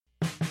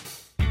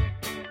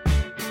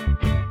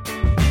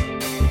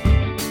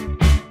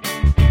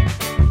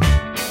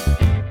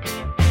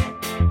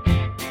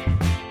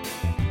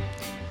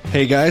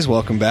Hey guys,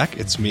 welcome back.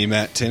 It's me,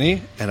 Matt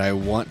Tinney, and I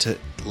want to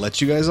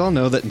let you guys all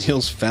know that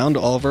Neil's found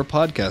all of our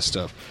podcast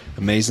stuff.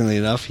 Amazingly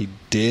enough, he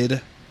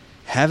did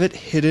have it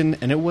hidden,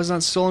 and it was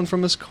not stolen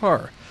from his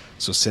car.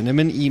 So send him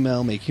an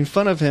email making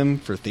fun of him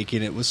for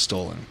thinking it was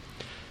stolen.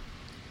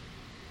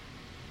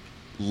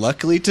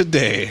 Luckily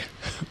today,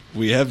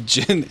 we have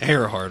Jen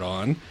Earhart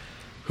on,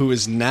 who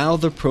is now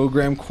the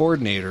program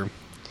coordinator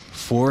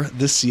for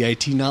the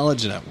CIT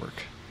Knowledge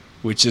Network,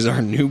 which is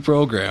our new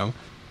program,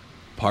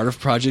 part of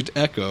Project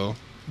Echo.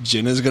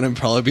 Jen is going to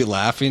probably be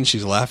laughing.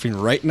 She's laughing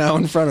right now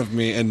in front of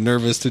me and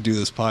nervous to do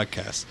this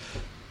podcast.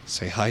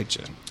 Say hi,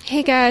 Jen.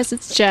 Hey guys,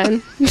 it's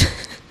Jen.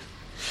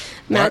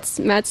 Matt's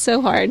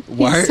so hard.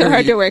 He's so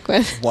hard to work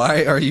with.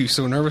 Why are you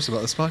so nervous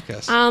about this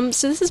podcast?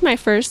 So this is my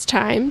first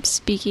time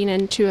speaking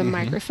into a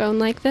microphone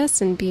like this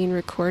and being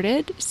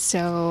recorded.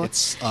 So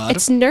it's odd.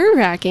 It's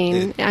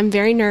nerve-wracking. I'm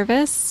very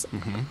nervous.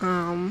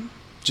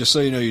 Just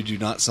so you know, you do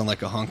not sound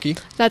like a honky.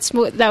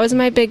 That was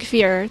my big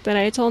fear that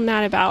I told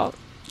Matt about.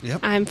 Yep.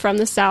 I'm from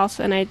the South,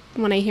 and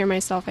when I hear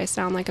myself, I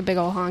sound like a big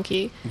old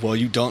honky. Well,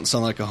 you don't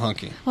sound like a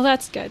honky. Well,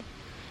 that's good.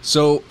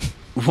 So,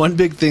 one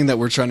big thing that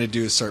we're trying to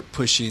do is start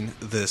pushing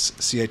this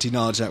CIT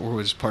Knowledge Network,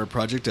 which is part of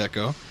Project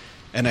Echo.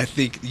 And I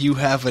think you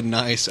have a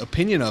nice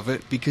opinion of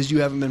it because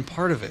you haven't been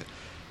part of it.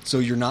 So,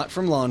 you're not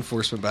from law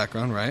enforcement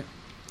background, right?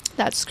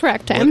 That's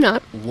correct. I am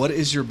not. What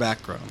is your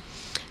background?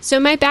 So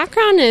my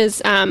background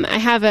is I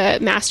have a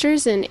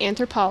master's in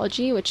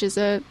anthropology, which is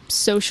a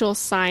social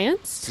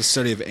science. It's the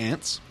study of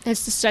ants?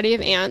 It's the study of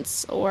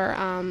ants, or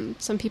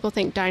some people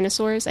think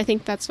dinosaurs. I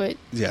think that's what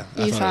you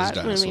thought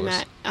when we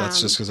met.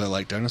 That's just because I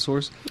like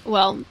dinosaurs?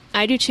 Well,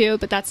 I do too,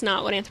 but that's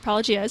not what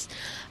anthropology is.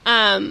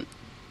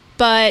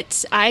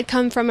 But I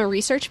come from a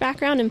research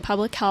background in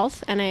public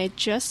health, and I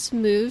just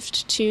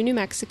moved to New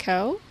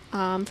Mexico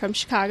from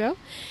Chicago.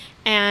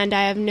 And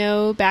I have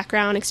no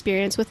background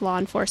experience with law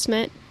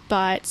enforcement.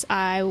 But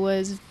I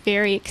was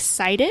very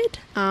excited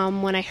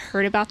when I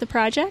heard about the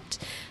project.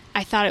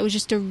 I thought it was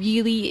just a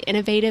really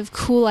innovative,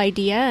 cool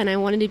idea, and I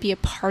wanted to be a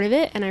part of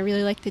it. And I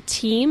really liked the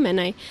team, and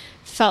I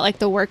felt like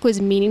the work was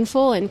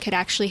meaningful and could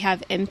actually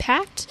have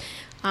impact.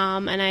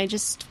 And I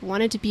just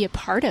wanted to be a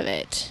part of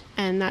it.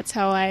 And that's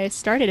how I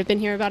started. I've been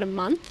here about a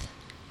month.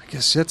 I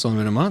guess it's only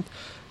been a month.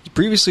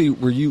 Previously,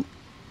 were you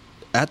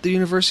at the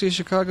University of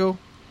Chicago?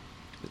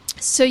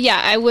 So,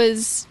 yeah, I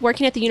was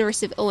working at the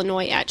University of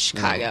Illinois at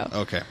Chicago.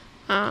 Oh, okay.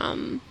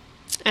 And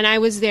I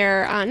was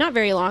there not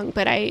very long,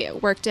 but I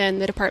worked in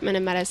the Department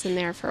of Medicine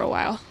there for a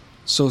while.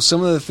 So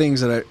some of the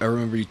things that I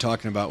remember you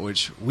talking about,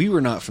 which we were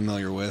not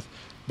familiar with,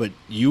 but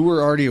you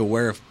were already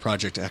aware of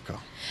Project Echo.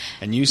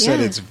 And you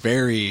said it's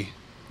very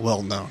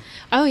well known.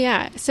 Oh,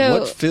 yeah. So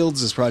what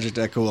fields is Project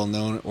Echo well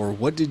known, or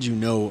what did you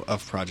know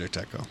of Project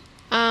Echo?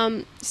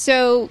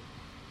 So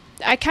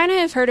I kind of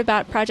have heard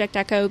about Project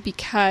Echo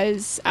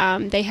because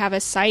they have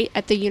a site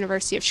at the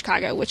University of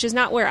Chicago, which is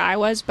not where I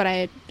was, but I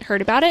had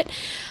heard about it.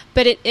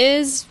 But it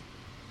is,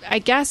 I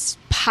guess,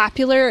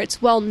 popular.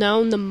 It's well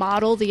known, the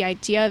model, the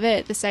idea of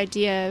it, this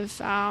idea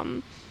of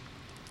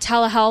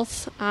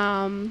telehealth,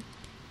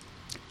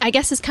 I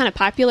guess is kind of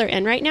popular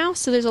in right now.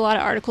 So there's a lot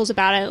of articles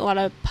about it, a lot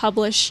of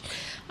published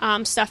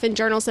stuff in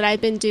journals that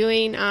I've been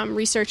doing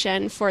research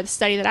in for the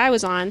study that I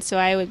was on. So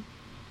I would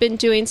been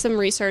doing some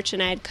research,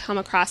 and I had come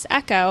across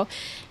Echo,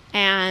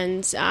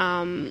 and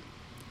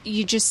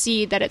you just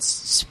see that it's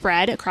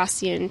spread across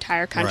the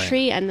entire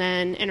country, right, and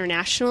then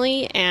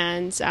internationally,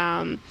 and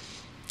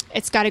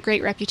it's got a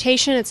great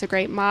reputation. It's a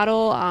great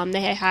model.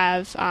 They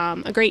have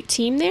a great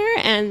team there,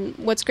 and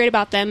what's great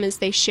about them is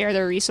they share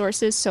their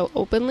resources so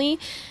openly,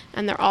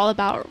 and they're all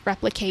about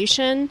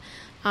replication.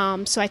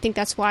 So I think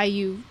that's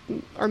why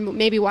or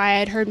maybe why I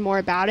had heard more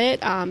about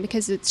it,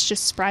 because it's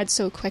just spread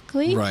so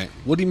quickly. Right.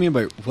 What do you mean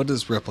by, what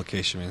does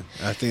replication mean?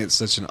 I think it's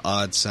such an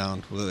odd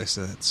sound. What do they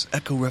say? It's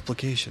echo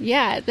replication.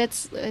 Yeah,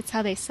 that's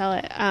how they sell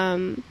it.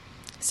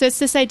 So it's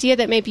this idea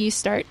that maybe you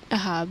start a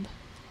hub,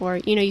 or,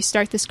 you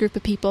start this group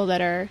of people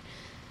that are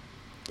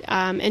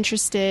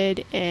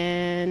interested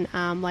in,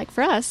 like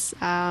for us,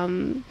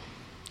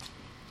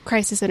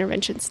 crisis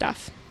intervention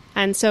stuff.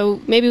 And so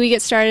maybe we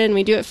get started and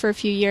we do it for a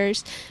few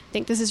years,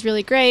 think this is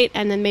really great,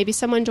 and then maybe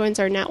someone joins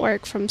our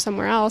network from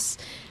somewhere else,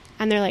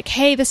 and they're like,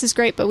 hey, this is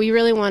great, but we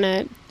really want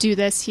to do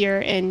this here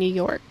in New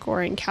York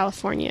or in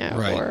California,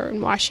 right, or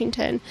in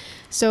Washington.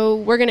 So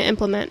we're going to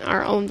implement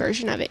our own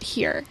version of it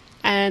here.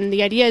 And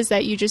the idea is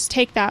that you just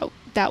take that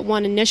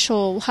one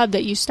initial hub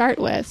that you start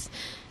with,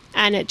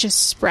 and it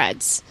just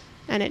spreads,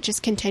 and it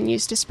just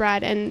continues to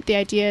spread. And the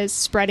idea is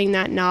spreading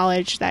that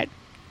knowledge, that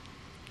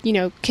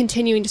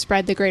continuing to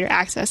spread the greater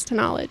access to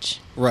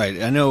knowledge.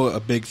 Right. I know a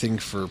big thing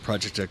for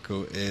Project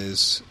Echo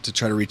is to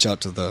try to reach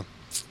out to the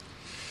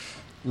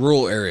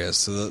rural areas,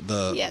 so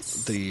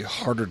the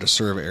harder to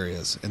serve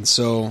areas. And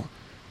so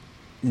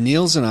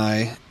Niels and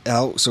I,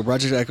 so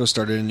Project Echo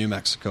started in New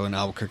Mexico, in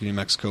Albuquerque, New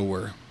Mexico,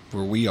 where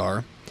we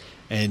are.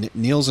 And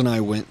Niels and I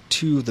went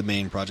to the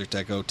main Project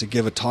Echo to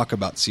give a talk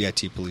about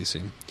CIT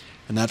policing.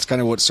 And that's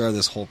kind of what started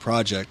this whole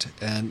project.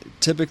 And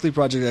typically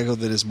Project Echo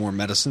that is more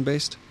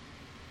medicine-based.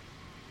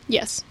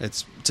 Yes.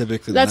 It's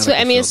typically that's what I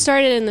mean. field. It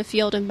started in the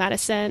field of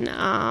medicine.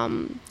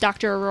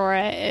 Dr.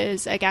 Aurora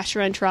is a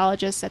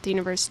gastroenterologist at the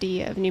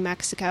University of New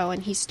Mexico,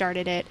 and he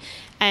started it.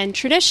 And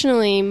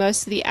traditionally,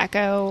 most of the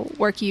echo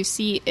work you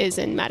see is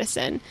in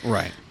medicine.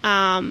 Right.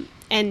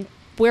 And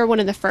we're one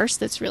of the first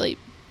that's really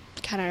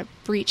kind of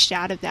breached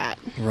out of that.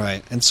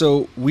 Right. And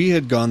so we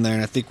had gone there,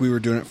 and I think we were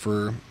doing it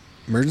for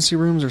emergency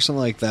rooms or something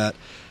like that.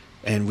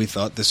 And we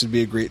thought this would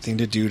be a great thing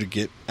to do to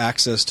get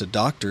access to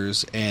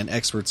doctors and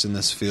experts in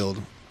this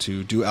field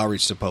to do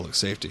outreach to public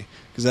safety,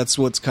 because that's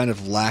what's kind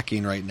of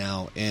lacking right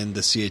now in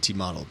the CAT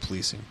model of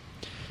policing.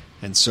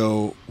 And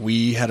so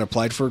we had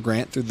applied for a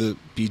grant through the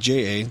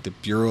BJA, the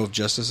Bureau of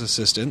Justice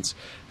Assistance.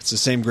 It's the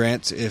same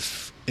grant.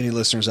 If any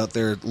listeners out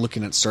there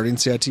looking at starting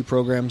CIT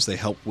programs, they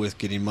help with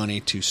getting money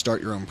to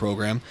start your own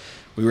program.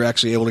 We were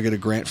actually able to get a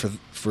grant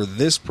for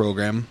this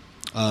program.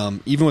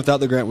 Even without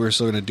the grant, we were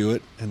still going to do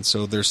it. And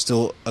so there's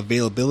still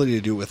availability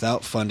to do it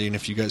without funding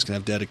if you guys can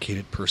have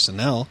dedicated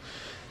personnel.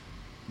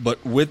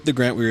 But with the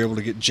grant, we were able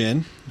to get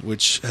Jen,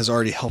 which has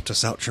already helped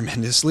us out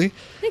tremendously.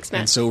 Thanks,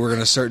 Matt. And so we're going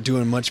to start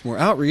doing much more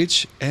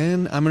outreach.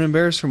 And I'm going to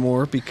embarrass her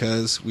more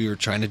because we were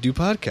trying to do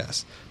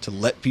podcasts to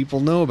let people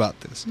know about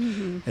this.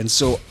 Mm-hmm. And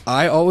so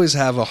I always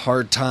have a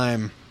hard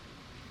time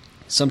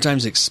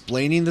sometimes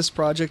explaining this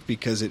project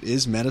because it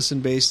is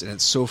medicine-based and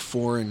it's so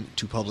foreign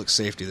to public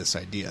safety, this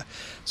idea.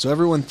 So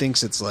everyone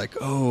thinks it's like,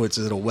 oh, it's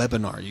a little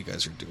webinar you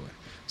guys are doing.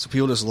 So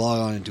people just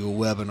log on and do a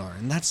webinar.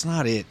 And that's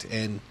not it.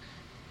 And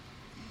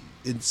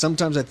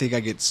sometimes I think I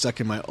get stuck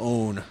in my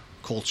own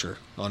culture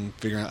on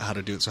figuring out how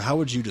to do it. So how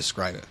would you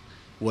describe it?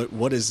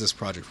 What is this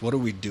project? What are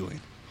we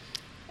doing?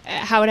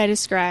 How would I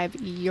describe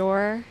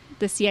the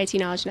CIT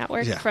Knowledge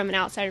Network from an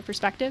outsider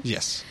perspective?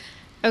 Yes.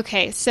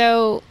 Okay,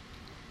 so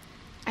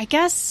I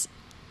guess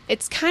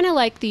it's kind of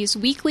like these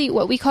weekly,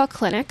 what we call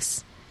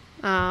clinics,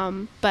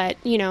 but,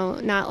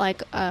 not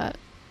like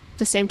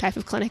the same type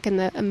of clinic in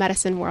the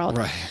medicine world.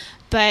 Right.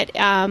 But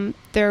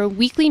they're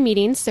weekly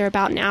meetings. They're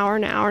about an hour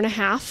and a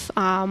half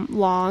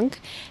long.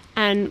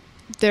 And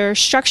they're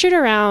structured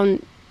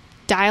around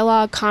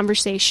dialogue,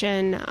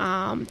 conversation.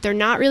 They're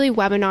not really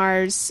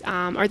webinars,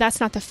 or that's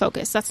not the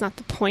focus. That's not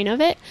the point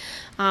of it.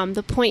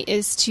 The point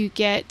is to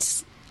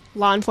get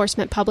law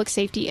enforcement, public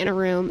safety in a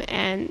room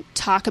and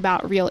talk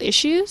about real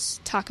issues,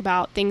 talk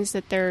about things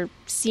that they're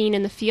seeing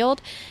in the field,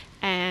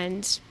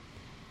 and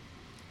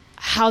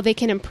how they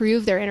can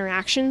improve their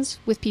interactions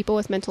with people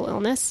with mental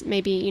illness,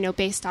 maybe,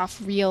 based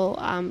off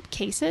real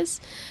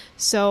cases.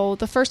 So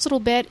the first little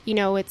bit,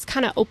 it's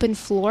kind of open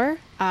floor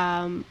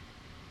of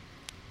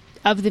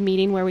the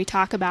meeting where we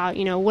talk about,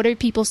 what are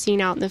people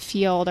seeing out in the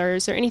field, or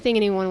is there anything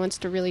anyone wants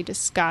to really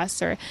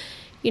discuss, or,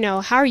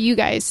 how are you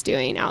guys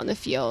doing out in the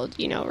field,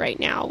 right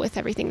now with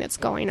everything that's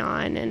going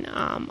on and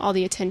all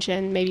the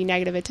attention, maybe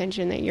negative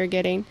attention that you're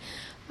getting.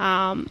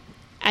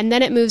 And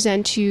then it moves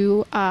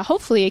into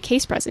hopefully a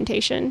case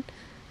presentation.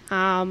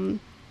 So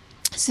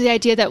the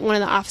idea that one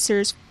of the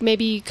officers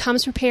maybe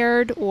comes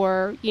prepared,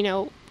 or,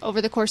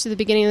 over the course of the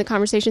beginning of the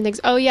conversation thinks,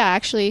 oh yeah,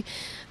 actually,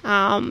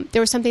 there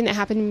was something that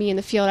happened to me in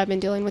the field. I've been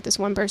dealing with this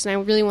one person. I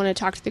really want to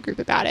talk to the group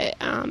about it,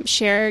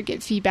 share,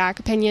 get feedback,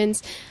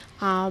 opinions.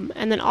 And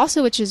then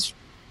also, which is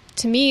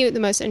to me the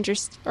most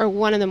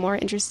one of the more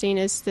interesting,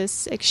 is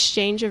this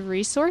exchange of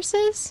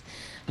resources.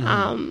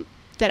 Mm-hmm.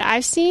 That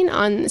I've seen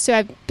so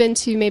I've been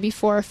to maybe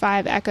 4 or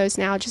 5 echoes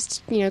now,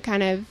 just,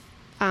 kind of,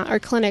 or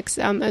clinics,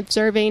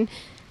 observing.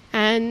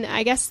 And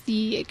I guess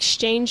the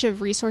exchange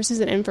of resources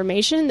and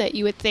information that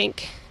you would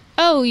think,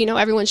 oh,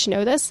 everyone should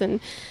know this. And,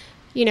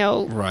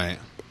 right.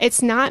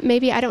 It's not,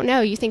 maybe, I don't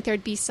know. You think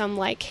there'd be some,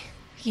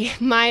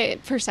 my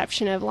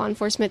perception of law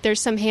enforcement,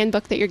 there's some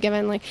handbook that you're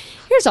given,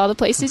 here's all the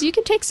places you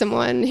can take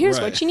someone. Here's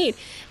right. what you need.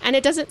 And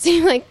it doesn't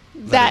seem like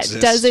that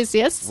does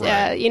exist,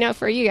 right.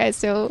 For you guys.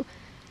 So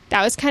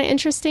that was kind of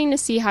interesting to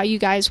see how you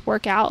guys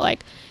work out,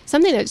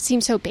 something that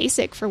seems so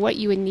basic for what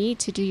you would need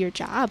to do your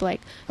job.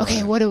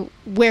 Okay, right.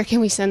 Where can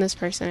we send this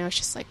person? I was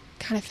just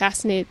kind of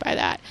fascinated by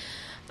that.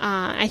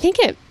 I think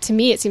to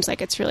me, it seems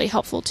like it's really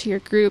helpful to your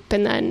group.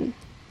 And then,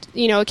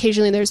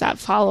 occasionally there's that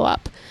follow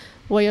up.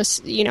 Well,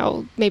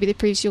 maybe the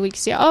previous week,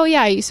 say, oh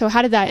yeah, so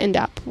how did that end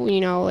up?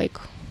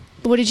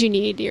 What did you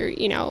need? You're,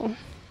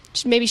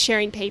 maybe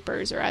sharing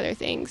papers or other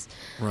things.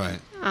 Right.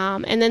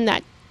 And then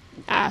that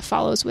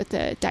follows with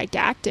the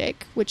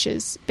didactic, which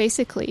is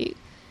basically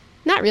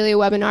not really a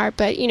webinar,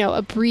 but,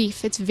 a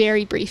brief. It's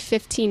very brief,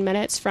 15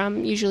 minutes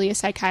from usually a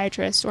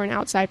psychiatrist or an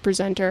outside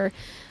presenter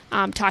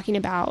talking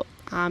about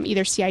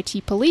either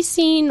CIT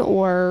policing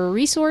or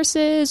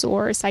resources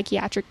or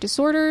psychiatric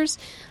disorders.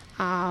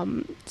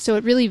 So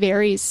it really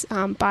varies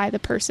by the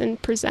person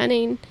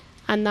presenting,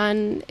 and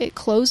then it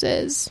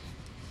closes.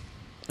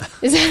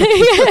 Is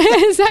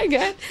that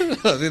good?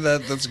 I think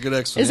that's a good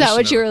explanation. Is that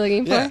what you were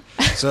looking for? Yeah.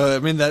 So, I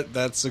mean,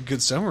 that's a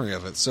good summary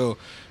of it. So,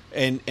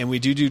 and we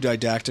do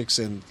didactics,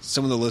 and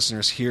some of the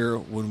listeners here,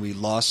 when we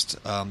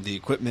lost the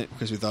equipment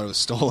because we thought it was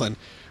stolen,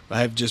 I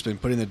have just been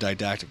putting the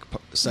didactic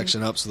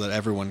section up so that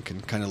everyone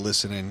can kind of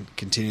listen and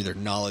continue their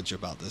knowledge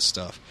about this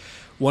stuff.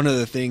 one of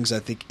the things I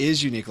think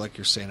is unique, like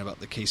you're saying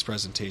about the case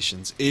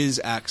presentations, is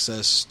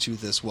access to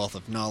this wealth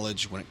of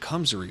knowledge when it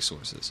comes to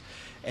resources.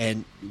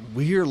 And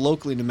we here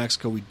locally in New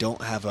Mexico, we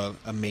don't have a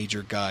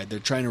major guide. They're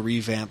trying to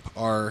revamp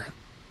our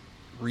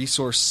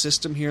resource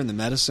system here in the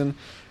medicine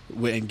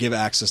and give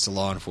access to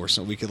law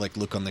enforcement. We could like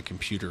look on the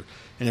computer.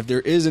 And if there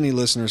is any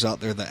listeners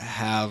out there that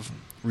have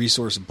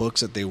resource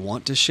books that they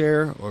want to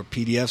share or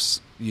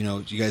PDFs,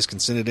 you guys can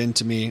send it in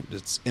to me.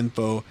 It's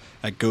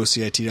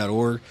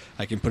info@gocit.org.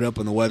 I can put it up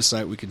on the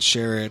website. We can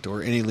share it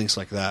or any links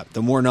like that.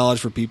 The more knowledge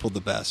for people,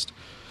 the best.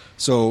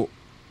 So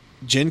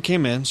Jen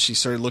came in. She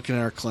started looking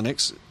at our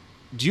clinics.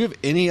 Do you have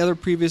any other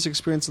previous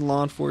experience in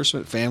law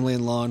enforcement, family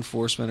in law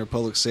enforcement or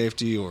public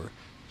safety, or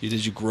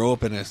did you grow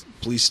up in a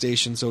police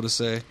station, so to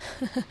say?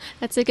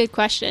 That's a good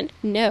question.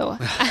 No.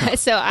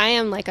 So I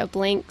am like a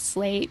blank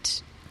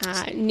slate,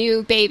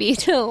 new baby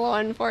to law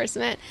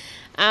enforcement.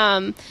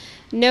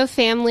 No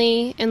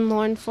family in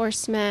law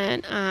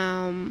enforcement.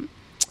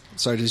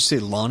 Sorry, did you say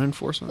lawn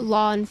enforcement?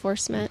 Law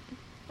enforcement.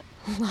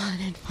 Lawn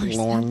enforcement.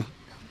 Lawn.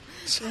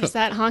 There's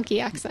that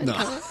honky accent.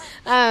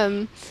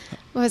 No.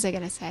 What was I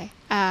going to say?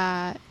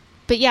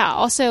 But yeah,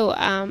 also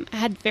I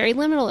had very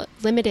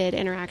limited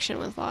interaction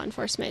with law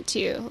enforcement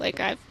too. Like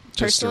I've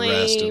personally,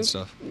 just arrest and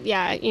stuff.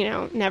 Yeah,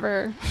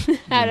 never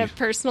had a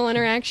personal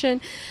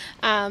interaction.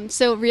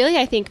 So really,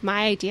 I think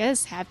my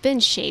ideas have been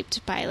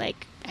shaped by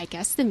I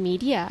guess the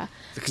media.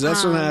 Because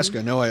that's what I'm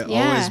asking. I know I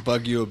always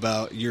bug you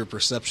about your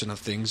perception of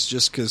things,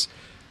 just because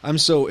I'm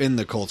so in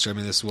the culture. I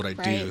mean, this is what I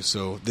do,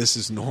 so this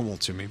is normal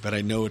to me. But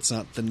I know it's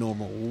not the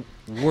normal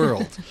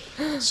world.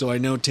 So I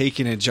know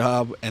taking a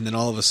job and then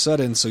all of a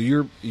sudden, so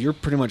you're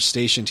pretty much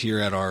stationed here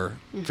at our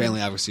Family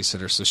Advocacy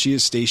Center. So she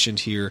is stationed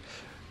here,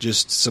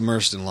 just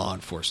submerged in law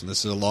enforcement.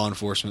 This is a law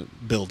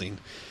enforcement building,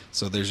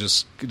 so there's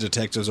just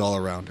detectives all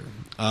around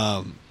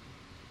her.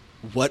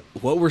 What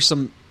were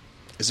some?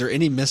 Is there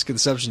any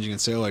misconceptions you can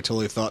say? Oh, I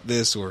totally thought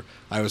this, or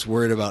I was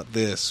worried about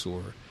this,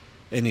 or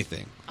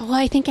anything? Well,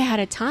 I think I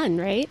had a ton,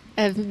 right?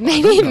 Of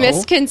maybe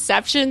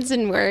misconceptions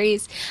and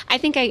worries. I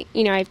think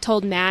I've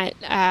told Matt,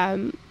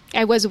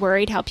 I was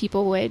worried how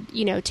people would,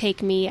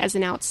 take me as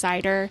an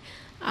outsider,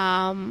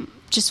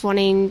 just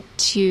wanting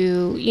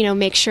to,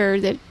 make sure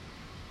that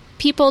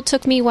people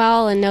took me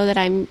well and know that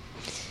I'm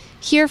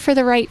here for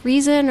the right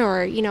reason,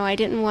 or, I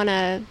didn't want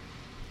to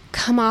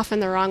come off in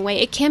the wrong way.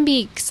 It can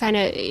be kind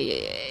of,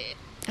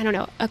 I don't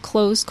know, a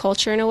closed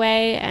culture in a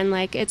way, and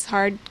it's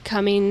hard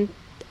coming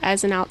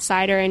as an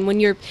outsider. And when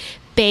you're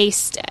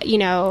based,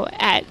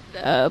 at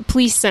a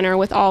police center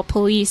with all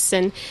police,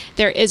 and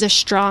there is a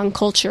strong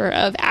culture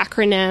of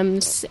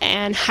acronyms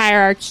and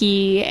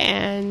hierarchy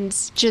and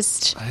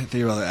just... I didn't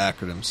think about the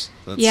acronyms.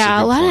 That's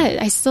a lot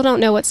point. I still don't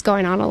know what's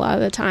going on a lot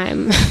of the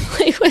time,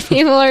 when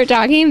people are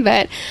talking,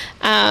 but...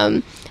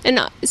 And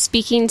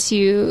speaking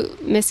to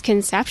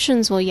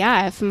misconceptions,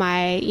 if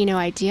my,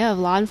 idea of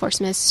law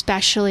enforcement,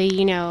 especially,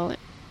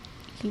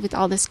 with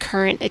all this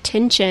current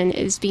attention,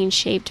 is being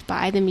shaped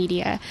by the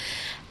media,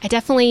 I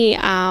definitely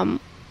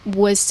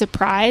was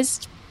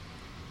surprised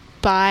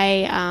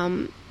by,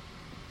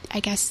 I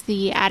guess,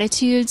 the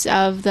attitudes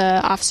of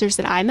the officers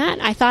that I met.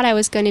 I thought I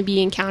was going to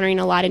be encountering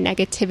a lot of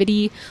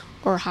negativity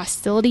or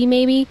hostility,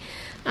 maybe.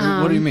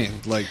 What do you mean?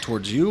 Like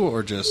towards you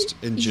or just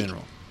in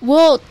general?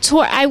 Well,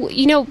 before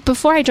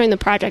I joined the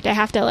project, I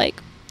have to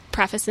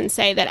preface and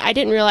say that I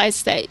didn't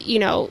realize that,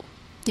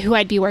 who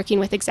I'd be working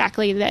with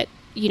exactly, that,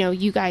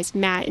 you guys,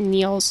 Matt and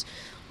Niels,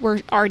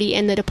 were already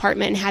in the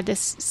department and had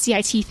this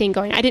CIT thing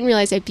going. I didn't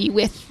realize I'd be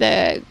with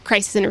the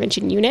crisis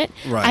intervention unit.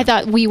 Right. I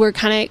thought we were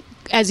kind of,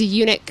 as a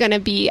unit, going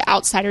to be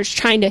outsiders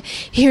trying to,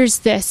 here's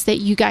this that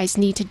you guys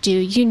need to do.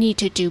 You need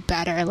to do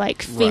better,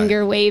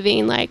 finger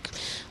waving, yelling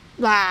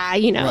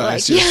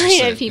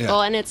at people.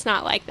 Yeah. And it's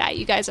not like that.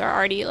 You guys are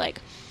already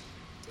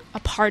a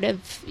part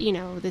of,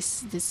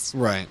 this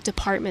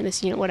department,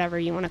 this unit, whatever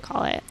you want to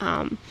call it.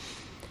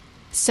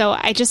 So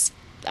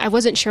I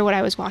wasn't sure what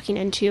I was walking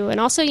into. And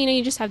also,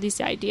 you just have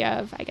this idea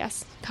of, I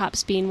guess,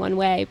 cops being one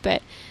way.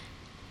 But,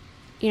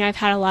 I've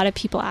had a lot of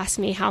people ask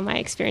me how my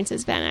experience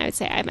has been. I would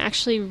say I'm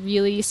actually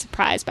really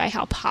surprised by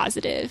how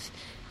positive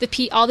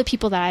all the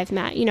people that I've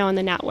met, in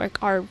the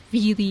network are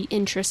really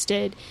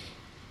interested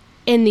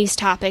in these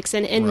topics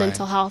and in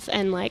mental health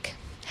and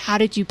how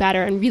to do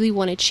better and really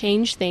want to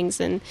change things.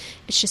 And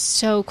it's just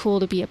so cool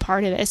to be a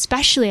part of it,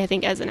 especially I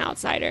think as an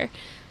outsider.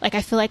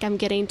 I feel like I'm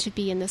getting to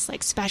be in this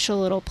special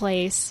little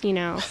place,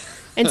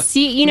 and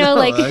see, no,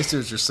 I see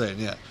what you're saying.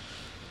 Yeah.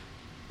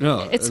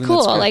 No, it's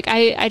cool.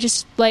 I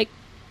just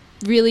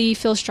really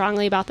feel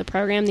strongly about the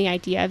program, the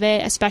idea of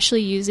it,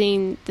 especially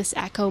using this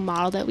ECHO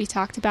model that we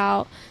talked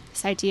about,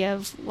 this idea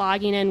of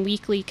logging in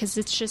weekly, because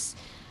it's just,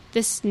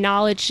 this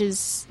knowledge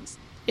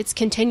it's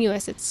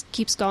continuous. It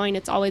keeps going.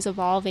 It's always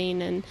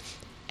evolving, and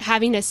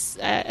having a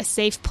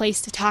safe place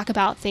to talk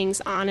about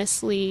things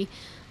honestly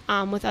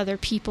with other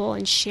people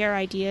and share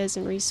ideas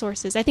and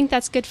resources. I think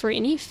that's good for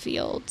any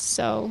field.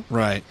 So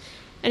right,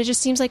 and it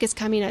just seems like it's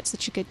coming at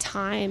such a good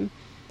time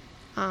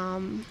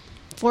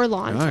for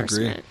law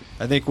enforcement. I agree.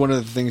 I think one of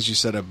the things you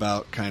said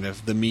about kind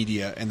of the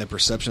media and the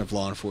perception of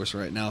law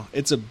enforcement right now,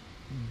 it's a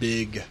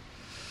big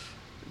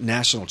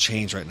national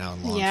change right now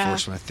in law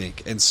enforcement, I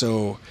think. And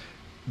so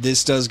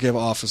this does give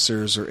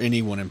officers or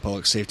anyone in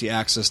public safety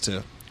access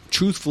to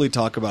truthfully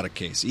talk about a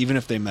case, even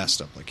if they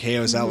messed up. Like, hey, I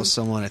was out with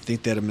someone, I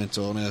think they had a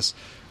mental illness.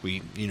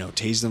 We,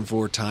 tased them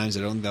 4 times.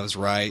 I don't think that was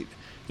right.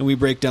 And we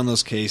break down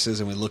those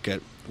cases and we look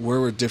at where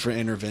were different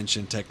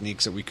intervention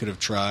techniques that we could have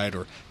tried,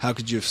 or how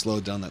could you have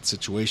slowed down that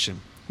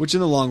situation, which in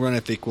the long run I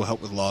think will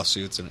help with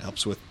lawsuits, and it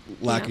helps with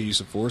lack of use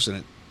of force, and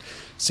it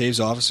saves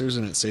officers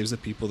and it saves the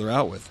people they're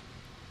out with.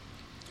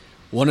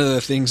 One of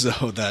the things,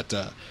 though,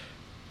 that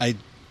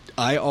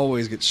I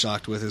always get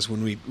shocked with is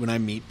when I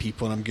meet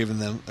people and I'm giving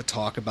them a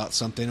talk about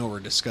something or we're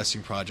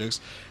discussing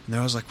projects, and they're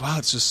always like, wow,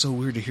 it's just so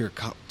weird to hear a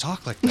cop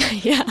talk like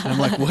that. Yeah. And I'm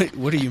like,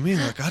 what do you mean?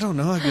 Like, I don't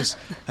know. I guess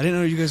I didn't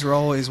know you guys were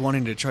always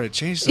wanting to try to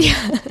change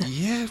something.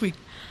 Yeah, we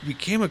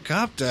became a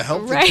cop to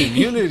help the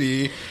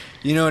community.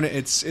 And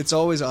it's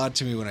always odd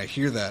to me when I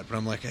hear that. But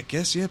I'm like, I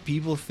guess,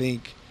 people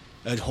think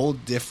a whole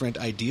different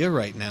idea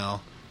right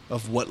now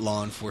of what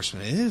law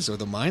enforcement is, or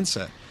the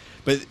mindset.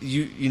 But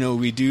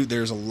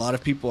there's a lot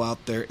of people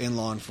out there in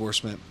law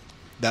enforcement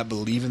that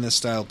believe in this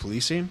style of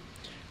policing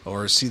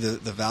or see the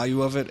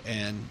value of it,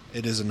 and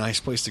it is a nice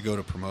place to go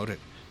to promote it.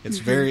 It's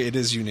it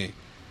is unique.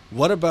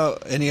 What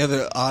about any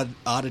other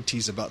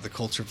oddities about the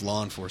culture of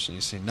law enforcement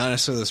you see? Not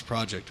necessarily this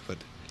project, but...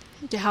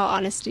 How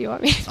honest do you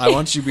want me to be? I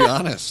want you to be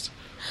honest.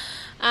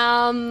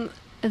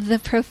 The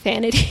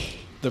profanity.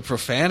 The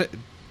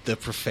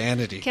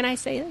profanity. Can I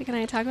say that? Can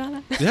I talk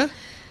about that? Yeah.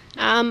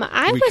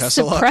 I was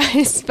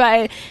surprised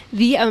by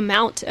the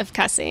amount of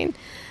cussing.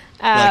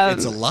 Like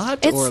it's a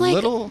lot or a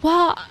little?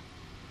 Well,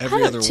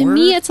 every other word? To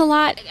me, it's a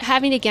lot,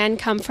 having, again,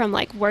 come from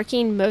like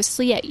working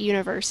mostly at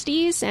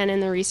universities and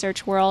in the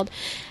research world.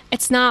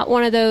 It's not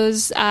one of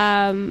those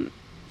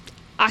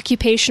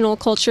occupational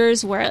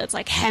cultures where it's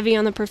like heavy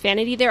on the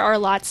profanity. There are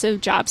lots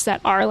of jobs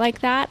that are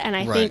like that, and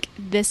I think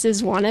this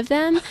is one of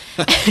them.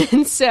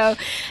 And so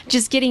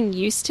just getting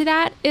used to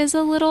that is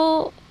a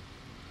little...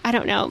 I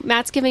don't know.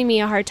 Matt's giving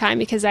me a hard time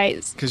because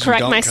I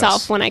correct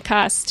myself when I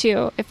cuss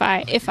too. If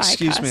I cuss.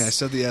 Excuse me, I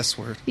said the S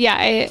word. Yeah,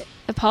 I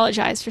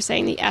apologize for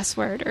saying the S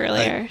word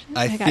earlier.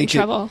 I got in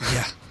trouble.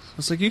 I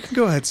was like, you can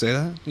go ahead and say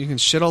that. You can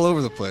shit all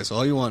over the place,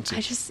 all you want to.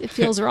 It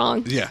feels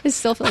wrong. Yeah, it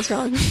still feels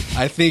wrong.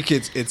 I think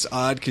it's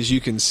odd because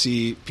you can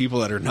see people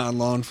that are not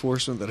law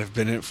enforcement that have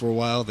been in it for a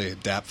while. They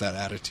adapt that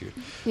attitude.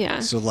 Yeah.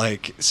 So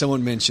like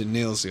someone mentioned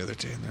Niels the other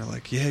day, and they're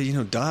like,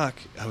 "Yeah, Doc,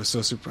 I was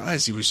so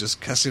surprised. He was just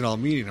cussing all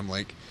meeting." I'm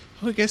like,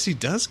 well, I guess he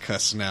does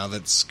cuss now.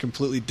 That's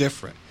completely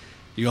different.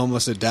 You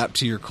almost adapt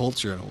to your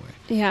culture in a way.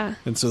 Yeah.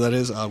 And so that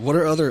is odd. What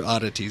are other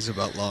oddities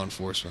about law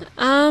enforcement?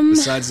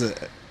 Besides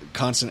the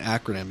constant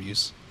acronym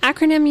use?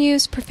 Acronym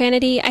use,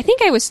 profanity. I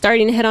think I was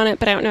starting to hit on it,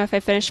 but I don't know if I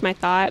finished my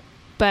thought.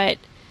 But,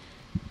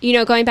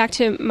 going back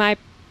to my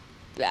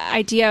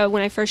idea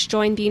when I first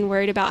joined, being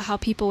worried about how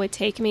people would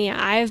take me,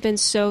 I have been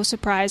so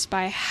surprised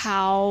by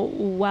how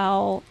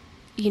well...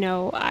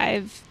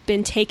 I've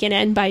been taken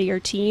in by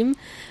your team,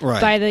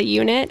 by the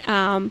unit.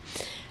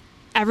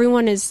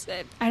 Everyone is,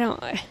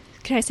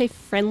 can I say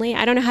friendly?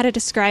 I don't know how to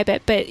describe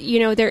it, but,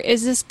 there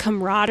is this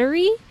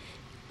camaraderie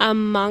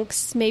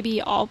amongst maybe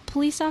all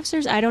police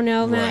officers. I don't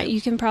know, Matt, you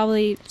can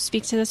probably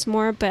speak to this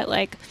more, but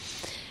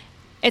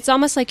it's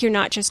almost like you're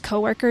not just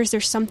coworkers.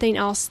 There's something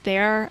else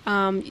there.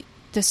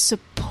 The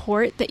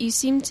support that you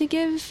seem to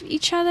give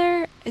each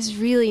other is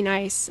really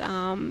nice.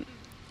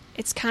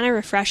 It's kind of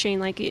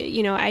refreshing.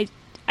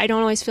 I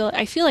don't always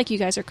I feel like you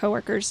guys are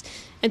coworkers,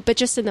 but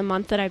just in the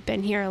month that I've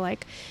been here,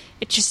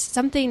 it's just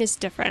something is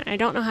different. I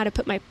don't know how to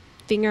put my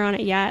finger on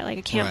it yet. I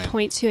can't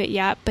point to it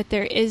yet, but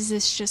there is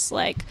this just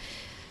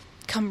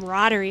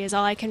camaraderie is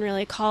all I can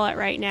really call it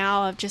right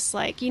now, of just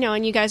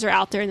and you guys are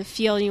out there in the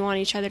field and you want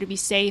each other to be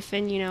safe,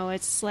 and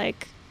it's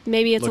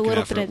maybe it's looking a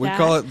little bit of that. We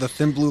call it the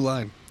thin blue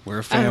line. We're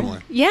a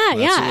family.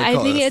 I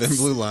think it's thin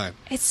blue line.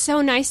 It's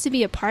so nice to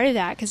be a part of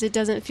that because it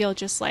doesn't feel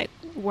just like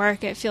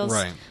work. It feels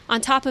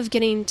on top of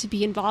getting to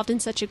be involved in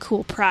such a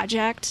cool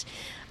project.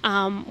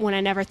 When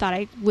I never thought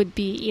I would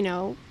be,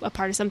 a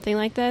part of something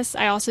like this,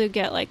 I also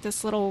get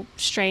this little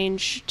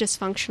strange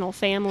dysfunctional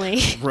family.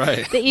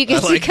 That you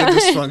get I like the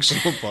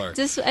dysfunctional part.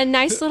 Just a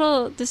nice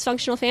little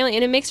dysfunctional family,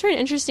 and it makes for an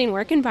interesting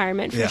work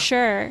environment for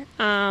sure.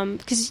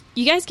 Because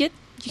you guys get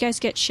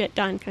shit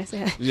done. Can I say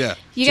that? Yeah.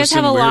 You guys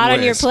have a lot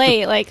on your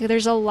plate.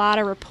 There's a lot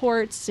of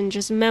reports and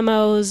just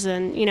memos,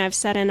 and I've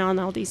sat in on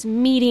all these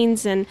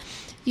meetings, and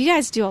you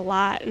guys do a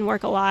lot and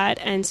work a lot,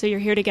 and so you're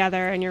here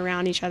together and you're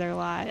around each other a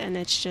lot, and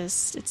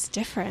it's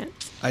different.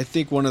 I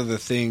think one of the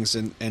things,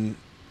 and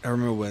I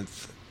remember when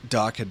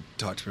Doc had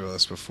talked to me about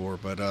this before,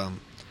 but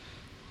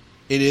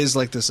it is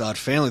like this odd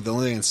family. The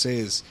only thing I can say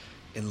is,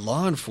 in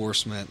law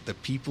enforcement, the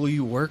people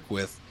you work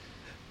with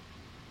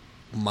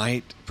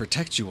might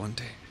protect you one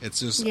day. It's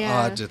just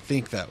odd to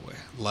think that way.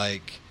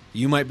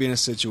 You might be in a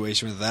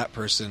situation where that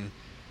person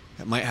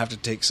might have to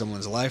take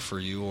someone's life for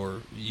you,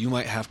 or you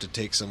might have to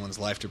take someone's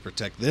life to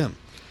protect them.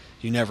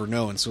 You never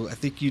know. And so I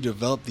think you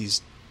develop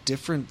these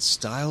different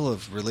style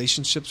of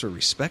relationships or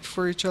respect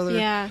for each other.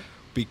 Yeah.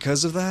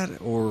 Because of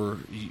that, or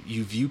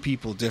you view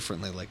people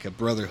differently, like a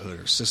brotherhood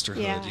or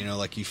sisterhood. Yeah. You know,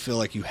 like you feel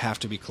like you have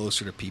to be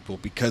closer to people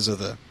because of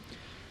the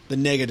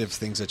negative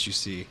things that you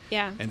see.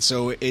 Yeah. And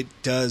so it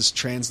does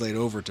translate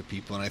over to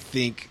people, and I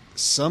think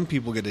some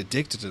people get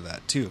addicted to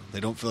that too. They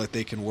don't feel like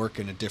they can work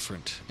in a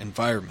different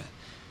environment.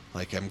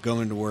 Like, I'm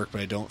going to work,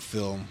 but I don't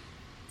feel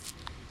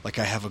like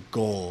I have a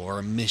goal or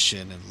a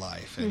mission in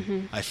life,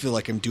 and I feel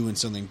like I'm doing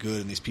something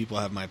good, and these people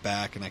have my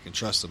back, and I can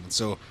trust them. And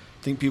so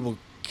I think people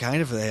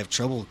they have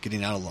trouble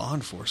getting out of law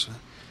enforcement.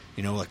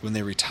 You know, like when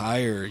they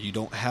retire, you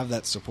don't have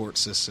that support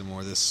system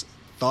or this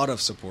thought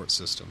of support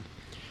system.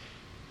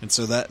 And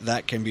so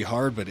that can be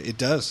hard, but it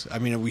does. I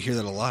mean, we hear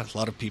that a lot. A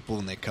lot of people,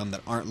 when they come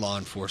that aren't law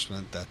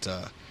enforcement,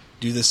 that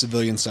do the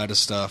civilian side of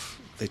stuff,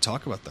 they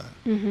talk about that.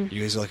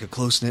 You guys are like a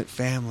close-knit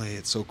family.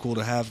 It's so cool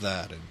to have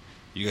that. And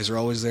you guys are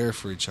always there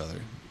for each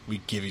other.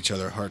 We give each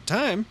other a hard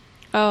time.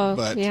 Oh,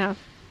 but yeah.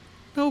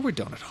 No, we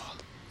don't at all.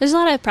 There's a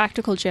lot of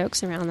practical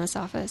jokes around this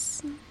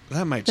office.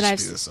 That might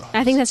just be this office.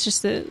 I think that's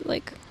just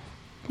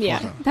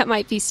that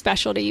might be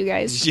special to you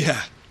guys.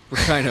 Yeah. We're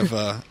kind of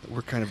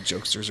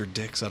jokesters or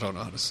dicks. I don't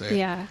know how to say it.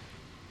 Yeah.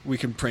 We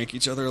can prank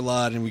each other a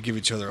lot, and we give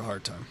each other a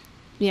hard time.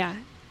 Yeah.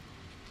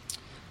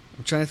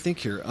 I'm trying to think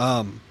here.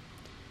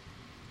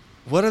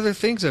 What other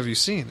things have you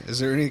seen? Is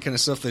there any kind of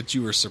stuff that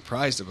you were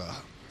surprised about?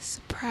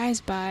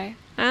 Surprised by?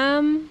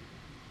 No,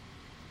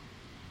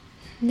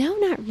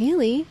 not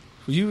really.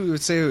 You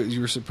would say you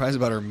were surprised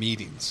about our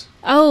meetings.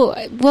 Oh,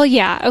 well,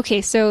 yeah.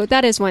 Okay, so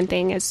that is one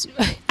thing. Is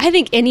I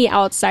think any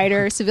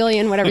outsider,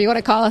 civilian, whatever you want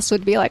to call us,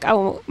 would be like,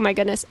 oh, my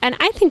goodness. And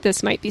I think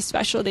this might be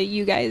special to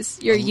you guys,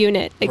 your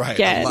unit, again.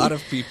 Right. A lot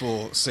of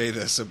people say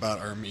this about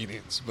our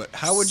meetings. But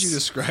how would you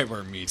describe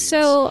our meetings?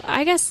 So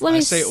I guess I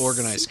say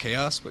organized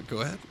chaos, but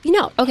go ahead.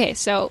 Okay,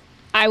 so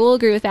I will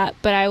agree with that.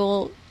 But I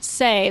will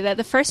say that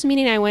the first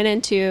meeting I went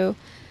into...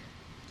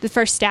 The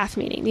first staff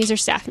meeting. These are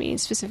staff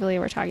meetings specifically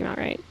we're talking about,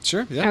 right?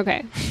 Sure, yeah.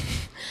 Okay.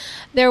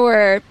 There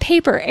were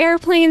paper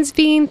airplanes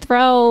being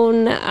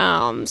thrown.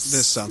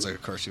 This sounds like a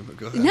cartoon, but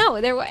go ahead. No,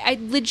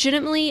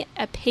 legitimately,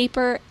 a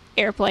paper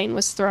airplane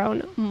was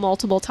thrown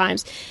multiple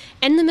times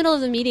in the middle of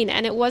the meeting.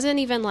 And it wasn't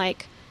even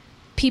like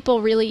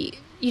people really,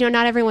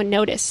 not everyone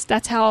noticed.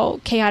 That's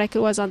how chaotic it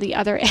was on the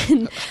other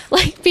end.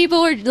 Like,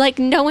 people were like,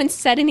 no one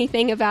said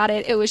anything about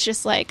it. It was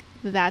just like,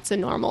 that's a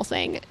normal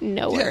thing.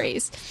 No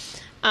worries.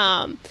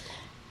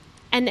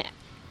 And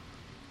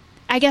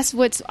I guess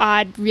what's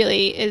odd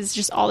really is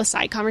just all the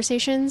side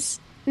conversations.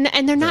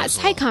 And they're not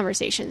side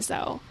conversations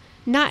though.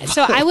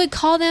 So I would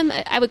call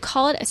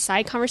it a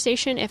side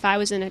conversation if I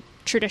was in a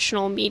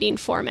traditional meeting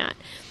format.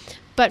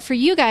 But for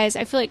you guys,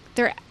 I feel like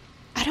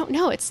I don't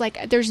know, it's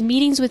like there's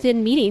meetings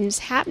within meetings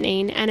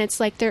happening, and it's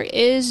like there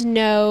is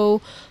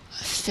no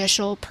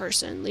official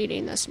person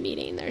leading this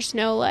meeting. There's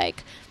no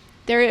like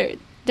there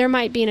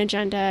might be an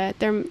agenda.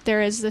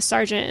 There is the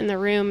sergeant in the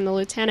room, the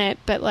lieutenant,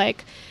 but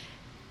like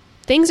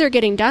things are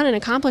getting done and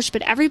accomplished,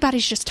 but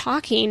everybody's just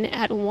talking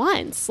at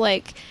once.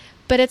 Like,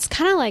 but it's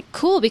kind of like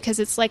cool because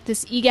it's like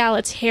this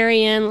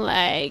egalitarian,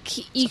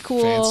 like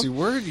equal. Fancy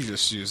word you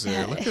just used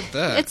there. Look at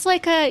that. It's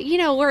like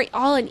we're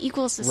all an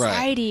equal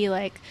society.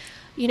 Right. Like,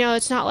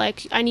 it's not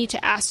like I need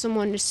to ask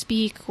someone to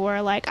speak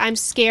or like I'm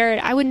scared.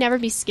 I would never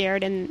be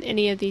scared in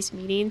any of these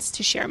meetings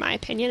to share my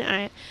opinion.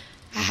 I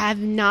have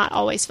not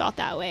always felt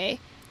that way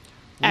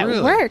at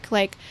work.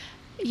 Like,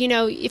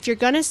 if you're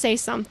going to say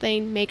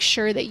something, make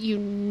sure that you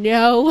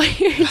know what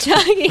you're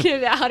talking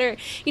about, or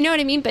you know what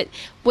I mean? But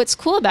what's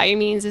cool about your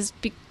meetings is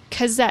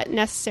because that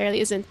necessarily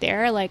isn't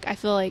there. Like, I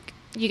feel like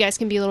you guys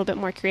can be a little bit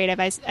more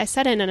creative. I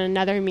sat in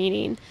another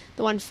meeting,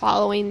 the one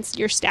following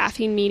your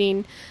staffing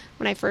meeting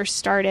when I first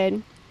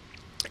started,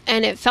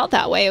 and it felt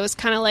that way. It was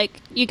kind of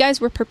like you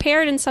guys were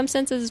prepared in some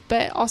senses,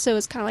 but also it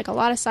was kind of like a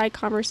lot of side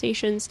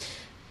conversations.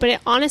 But it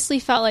honestly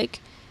felt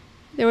like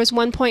there was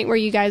one point where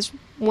you guys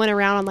went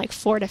around on like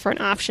 4 different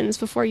options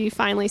before you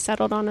finally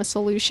settled on a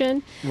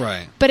solution.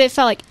 Right. But it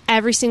felt like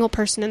every single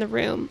person in the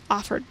room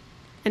offered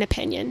an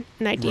opinion,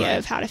 an idea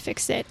of how to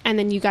fix it. And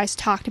then you guys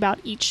talked about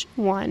each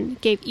one,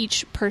 gave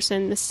each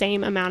person the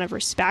same amount of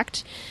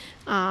respect.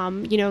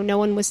 No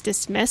one was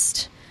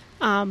dismissed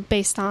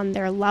based on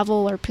their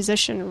level or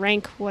position,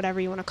 rank,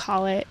 whatever you want to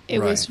call it.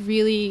 It's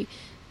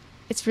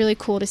really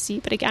cool to see.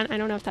 But again, I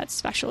don't know if that's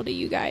special to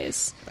you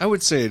guys. I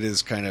would say it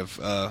is kind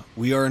of,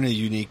 we are in a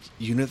unique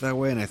unit that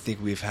way, and I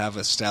think we have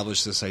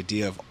established this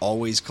idea of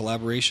always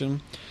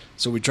collaboration.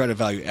 So we try to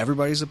value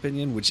everybody's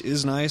opinion, which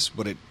is nice,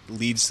 but it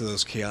leads to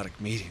those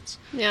chaotic meetings.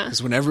 Yeah.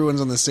 Because when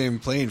everyone's on the same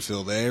playing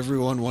field,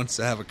 everyone wants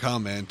to have a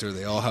comment, or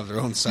they all have their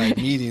own side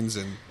meetings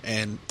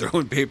and their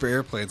own paper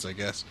airplanes, I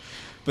guess.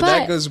 But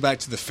that goes back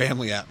to the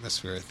family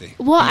atmosphere, I think.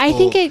 Well, I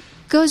think it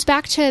goes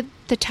back to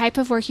the type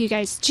of work you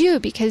guys do,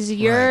 because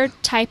your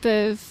type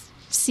of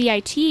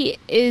CIT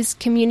is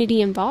community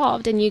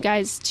involved, and you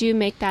guys do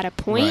make that a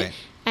point. Right.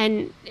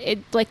 And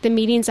like the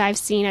meetings I've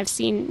seen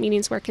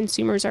meetings where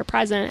consumers are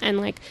present,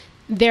 and like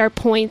their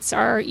points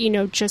are,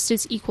 just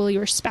as equally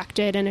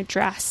respected and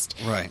addressed.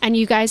 Right. And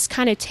you guys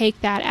kind of take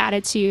that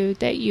attitude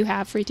that you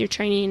have with your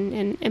training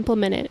and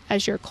implement it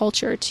as your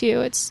culture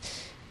too. It's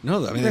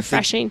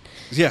refreshing.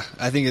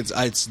 I think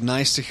it's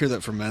nice to hear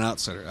that from an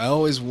outsider. I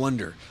always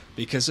wonder,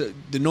 because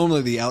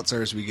normally the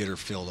outsiders we get are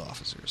field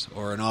officers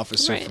or an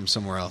officer from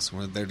somewhere else,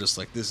 where they're just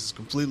like, this is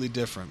completely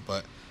different,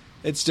 but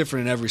it's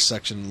different in every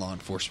section of law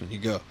enforcement you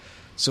go.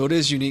 So it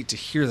is unique to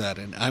hear that,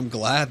 and I'm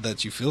glad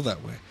that you feel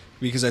that way,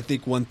 because I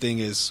think one thing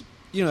is,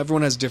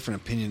 everyone has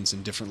different opinions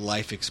and different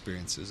life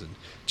experiences, and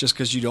just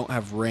because you don't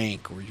have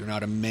rank or you're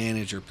not a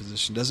manager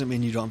position doesn't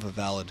mean you don't have a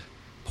valid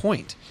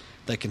point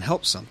that can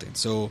help something.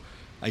 So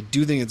I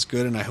do think it's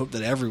good, and I hope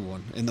that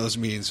everyone in those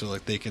meetings feel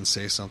like they can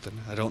say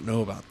something. I don't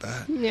know about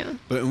that. Yeah.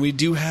 But we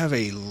do have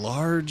a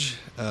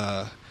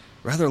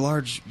rather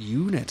large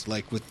unit,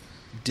 like with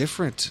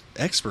different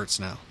experts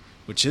now,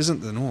 which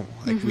isn't the normal.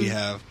 Like we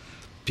have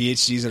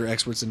PhDs that are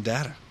experts in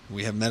data.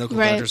 We have medical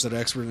doctors that are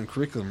expert in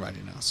curriculum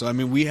writing now. So,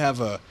 we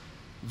have a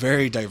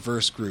very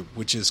diverse group,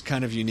 which is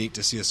kind of unique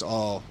to see us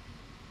all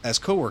as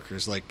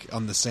coworkers, like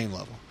on the same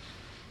level.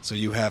 So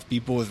you have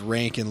people with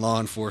rank in law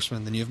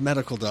enforcement, then you have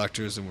medical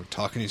doctors, and we're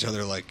talking to each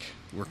other like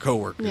we're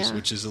coworkers,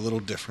 which is a little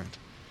different.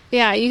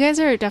 Yeah, you guys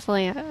are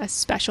definitely a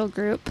special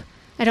group.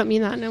 I don't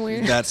mean that in a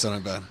weird... That's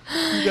not bad.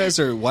 You guys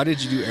are... Why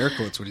did you do air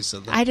quotes when you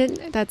said that? I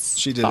didn't... That's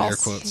She did false. air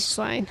quotes. It's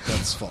fine.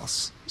 That's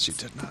false. She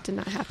did not. It did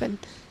not happen.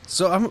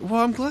 So,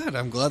 I'm glad.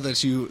 I'm glad that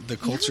the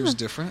culture's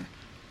different.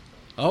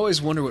 I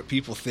always wonder what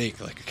people think,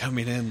 like,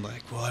 coming in,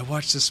 like, well, I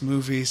watched this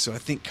movie, so I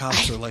think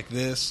cops are like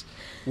this.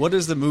 What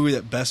is the movie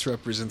that best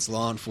represents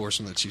law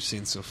enforcement that you've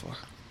seen so far?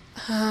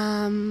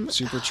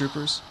 Super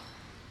Troopers?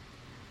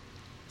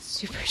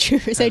 Super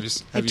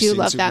Troopers. I do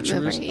love that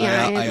movie.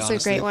 Yeah, it's a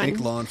great one. I think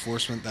law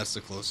enforcement, that's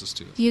the closest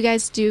to it. You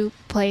guys do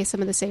play some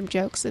of the same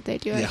jokes that they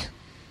do. Yeah.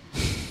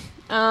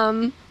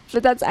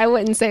 But I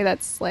wouldn't say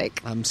that's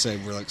like... I'm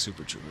saying we're like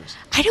Super Troopers.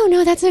 I don't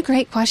know. That's a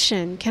great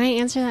question. Can I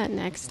answer that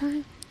next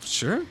time?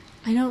 Sure.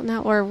 I don't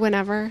know. Or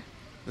whenever.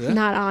 Yeah.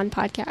 Not on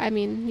podcast. I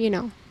mean,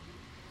 I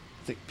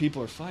think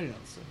people are fighting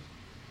outside.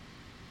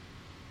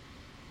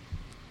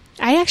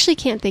 I actually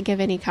can't think of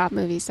any cop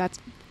movies.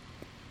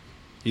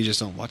 You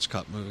just don't watch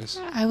cop movies.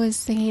 I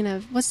was thinking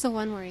of... What's the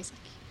one where he's like,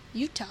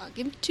 Utah,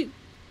 give me 2.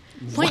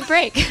 Point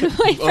Break.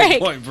 Point Break.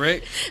 Point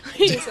Break.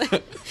 He's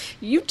like,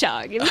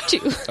 Utah, give me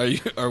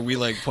 2. Are we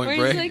like Point Break?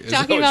 Break? Like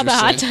talking about the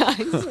hot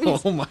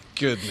dogs. Oh my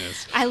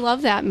goodness! I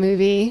love that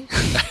movie.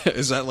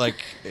 Is that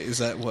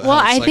what? Well,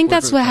 I think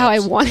that's how I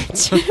want it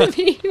to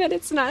be, but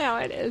it's not how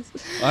it is.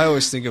 I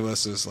always think of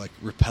us as like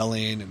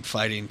repelling and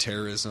fighting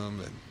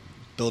terrorism and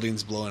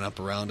buildings blowing up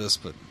around us,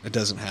 but it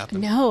doesn't happen.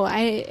 No,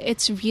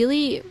 it's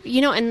really,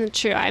 and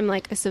true. I'm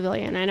like a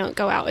civilian. I don't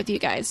go out with you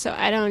guys, so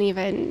I don't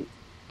even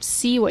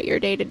see what your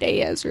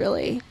day-to-day is,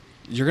 really.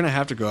 You're going to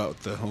have to go out with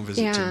the home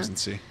visit teams and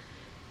see.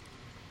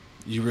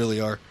 You really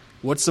are.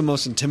 What's the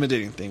most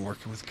intimidating thing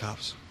working with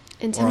cops?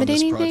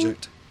 Intimidating or on this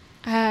project?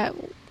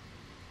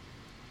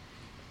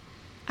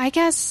 I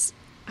guess...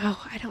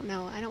 Oh, I don't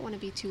know. I don't want to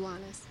be too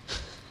honest.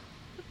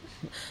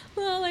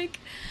 Well,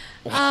 like...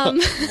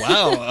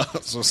 Wow.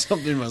 So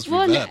something must be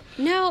bad.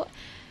 No.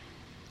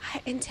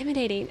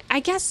 Intimidating.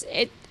 I guess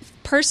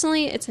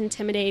personally, it's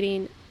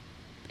intimidating.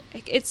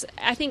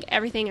 I think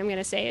everything I'm going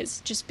to say is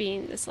just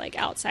being this like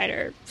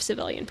outsider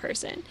civilian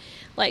person.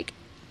 Like,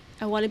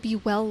 I want to be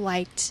well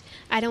liked.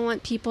 I don't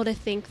want people to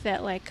think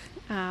that like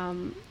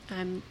I'm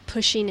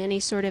pushing any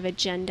sort of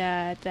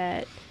agenda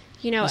that,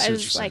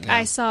 as like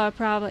I saw a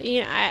problem.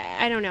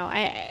 I don't know.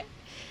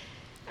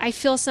 I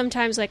feel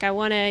sometimes like I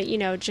want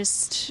to,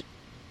 just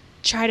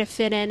try to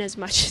fit in as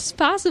much as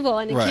possible,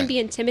 and it can be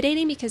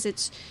intimidating because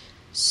it's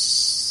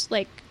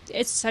like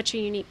it's such a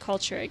unique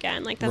culture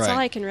again. Like that's all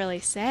I can really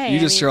say. You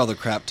just hear all the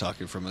crap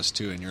talking from us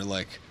too, and you're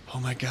like, oh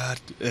my god,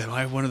 am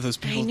I one of those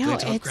people they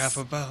talk crap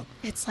about?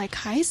 It's like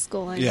high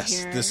school in here.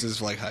 Yes, this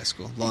is like high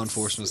school. Law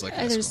enforcement is like high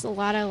school. There's a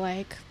lot of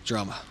like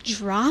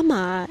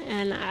drama,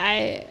 and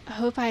I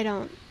hope I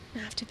don't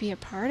have to be a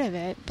part of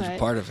it. But you're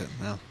part of it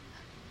now.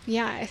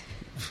 Yeah,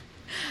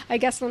 I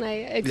guess when I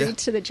agreed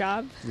to the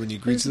job. When you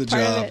agreed to the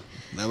job,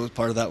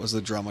 part of that was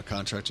the drama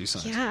contract you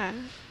signed. Yeah,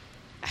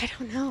 I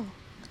don't know.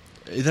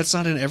 That's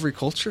not in every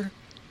culture.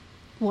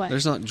 What?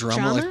 There's not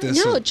drama like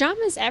this. No,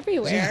 drama's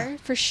everywhere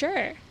for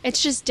sure.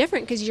 It's just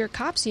different because you're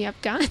cops and you have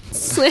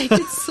guns. Like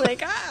it's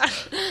like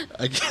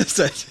I guess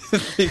I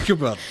didn't think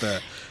about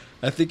that.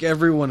 I think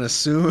everyone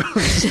assumes.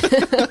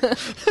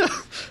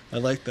 I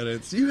like that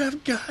it's you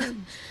have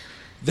guns.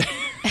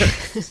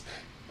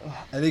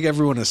 I think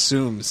everyone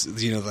assumes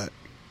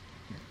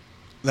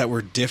that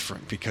we're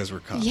different because we're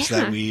cops.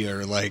 Yeah. That we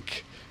are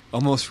like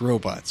almost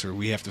robots, or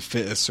we have to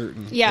fit a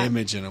certain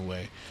image in a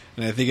way.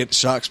 And I think it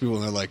shocks people,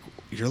 and they're like,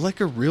 "You're like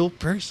a real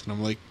person."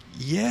 I'm like,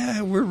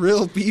 "Yeah, we're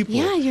real people."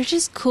 Yeah, you're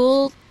just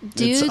cool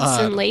dudes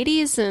and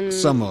ladies, and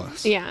some of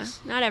us. Yeah,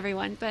 not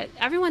everyone, but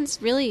everyone's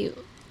really,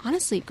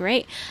 honestly,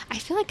 great. I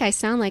feel like I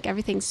sound like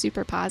everything's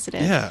super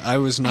positive. Yeah, I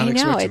was not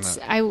expecting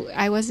that.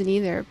 I wasn't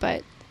either,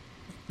 but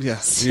Yeah,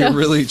 so, you're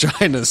really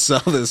trying to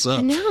sell this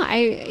up. No,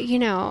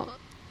 I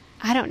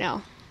don't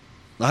know.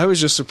 I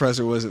was just surprised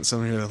there wasn't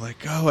somebody like,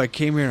 oh, I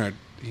came here and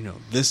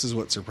this is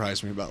what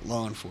surprised me about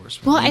law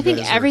enforcement. Well, I think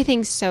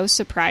everything's so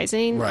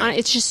surprising. Right.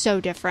 It's just so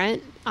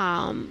different.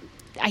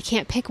 I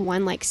can't pick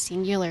one like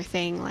singular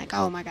thing like,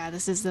 oh my God,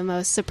 this is the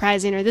most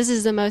surprising or this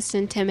is the most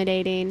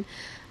intimidating.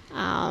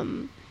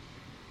 I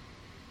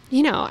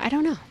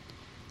don't know.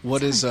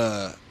 What's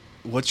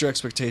your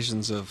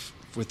expectations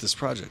with this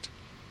project?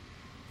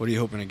 What are you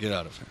hoping to get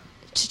out of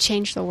it? To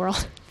change the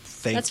world.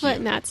 That's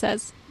what Matt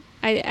says.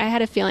 I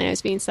had a feeling I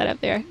was being set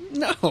up there.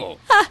 No.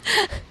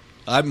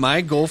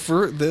 My goal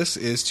for this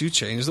is to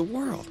change the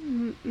world.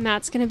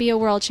 Matt's going to be a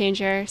world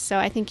changer, so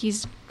I think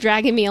he's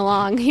dragging me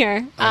along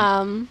here.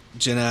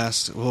 Jen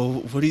asked, well,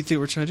 what do you think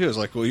we're trying to do? I was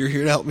like, well, you're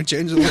here to help me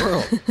change the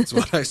world. That's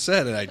what I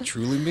said, and I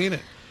truly mean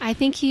it. I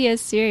think he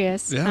is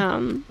serious.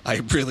 Yeah,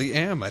 I really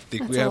am. I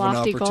think we have an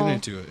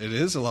opportunity to it. It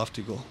is a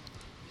lofty goal.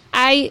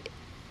 I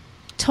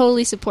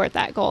totally support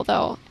that goal,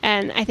 though,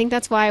 and I think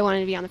that's why I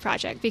wanted to be on the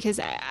project, because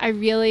I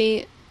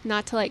really...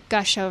 not to like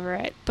gush over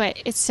it,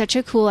 but it's such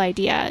a cool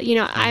idea.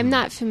 I'm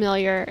not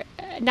familiar,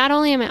 not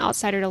only am I an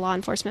outsider to law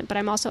enforcement, but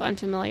I'm also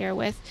unfamiliar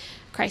with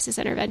crisis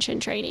intervention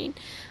training.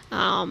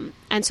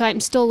 And so I'm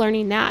still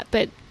learning that.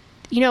 But,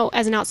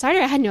 as an outsider,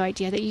 I had no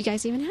idea that you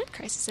guys even had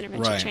crisis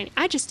intervention training.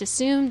 I just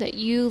assumed that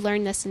you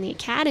learned this in the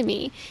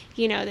academy,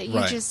 that you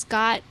just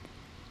got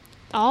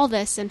all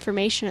this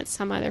information at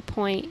some other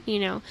point,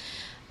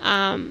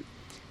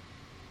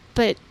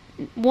 but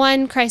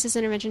one, crisis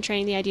intervention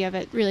training, the idea of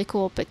it, really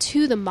cool. But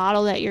two, the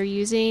model that you're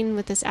using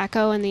with this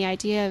Echo and the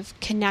idea of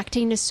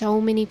connecting to so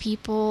many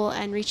people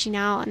and reaching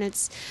out. And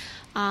it's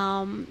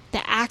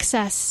the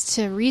access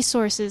to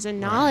resources and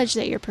knowledge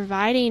that you're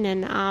providing.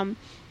 And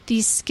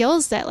these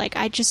skills that,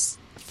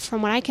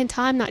 from what I can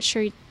tell, I'm not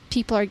sure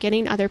people are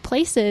getting other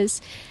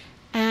places.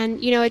 And,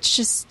 it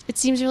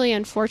seems really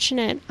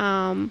unfortunate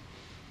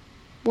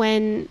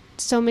when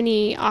so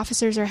many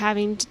officers are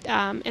having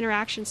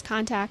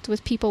contact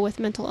with people with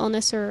mental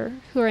illness or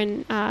who are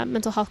in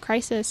mental health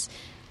crisis,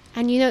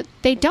 and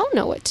they don't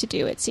know what to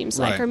do. It seems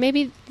like, or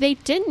maybe they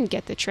didn't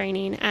get the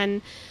training,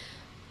 and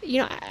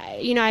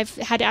I've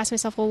had to ask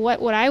myself, well,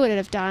 what I would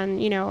have done,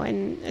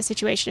 in a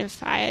situation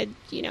if I had,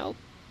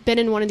 been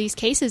in one of these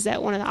cases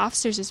that one of the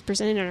officers is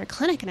presenting in our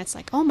clinic, and it's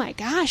like, oh my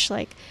gosh,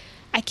 I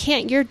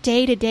can't. Your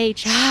day-to-day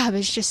job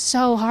is just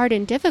so hard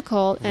and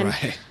difficult, and.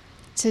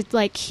 To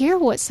hear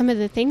what some of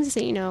the things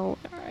that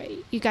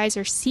you guys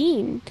are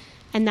seeing,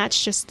 and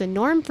that's just the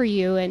norm for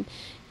you, and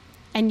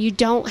you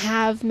don't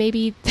have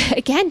maybe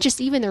again just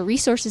even the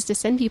resources to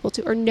send people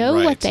to or know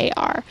what they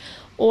are,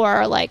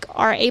 or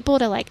are able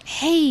to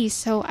hey,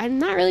 so I'm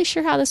not really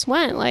sure how this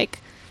went.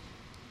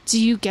 Do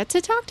you get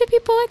to talk to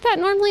people like that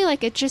normally?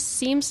 It just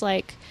seems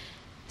like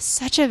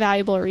such a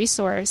valuable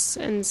resource,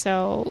 and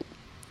so.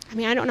 I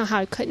mean, I don't know how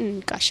I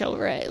couldn't gush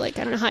over it. I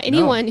don't know how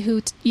anyone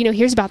who,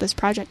 hears about this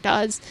project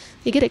does.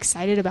 They get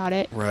excited about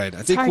it. Right.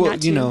 I think, I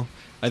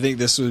think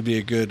this would be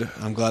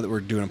I'm glad that we're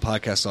doing a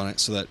podcast on it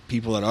so that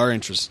people that are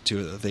interested to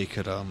it, that they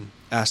could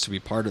ask to be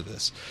part of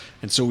this.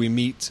 And so we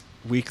meet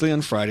weekly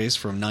on Fridays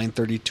from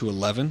 9:30 to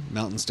 11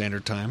 Mountain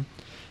Standard Time.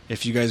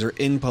 If you guys are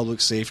in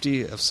public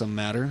safety of some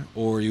matter,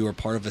 or you are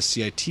part of a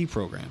CIT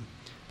program.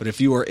 But if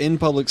you are in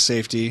public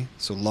safety,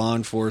 so law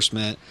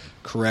enforcement,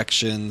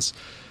 corrections,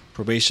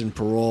 probation,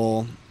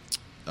 parole,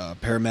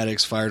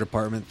 paramedics, fire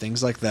department,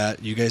 things like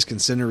that, you guys can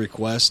send a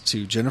request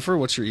to Jennifer.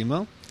 What's your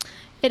email?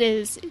 It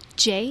is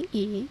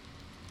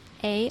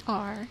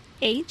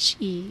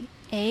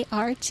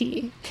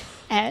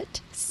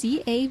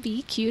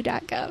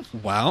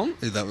JEARHEART@cabq.gov. Wow,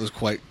 that was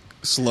quite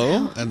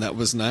slow, and that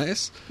was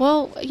nice.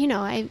 Well, should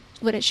I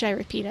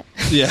repeat it?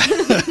 Yeah.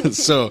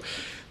 So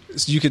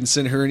you can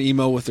send her an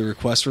email with a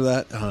request for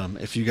that.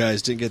 If you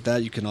guys didn't get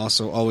that, you can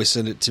also always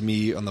send it to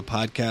me on the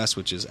podcast,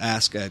 which is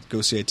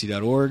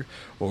ask@gocit.org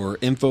or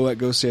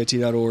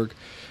info@gocit.org.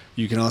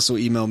 You can also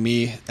email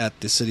me at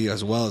the city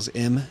as well as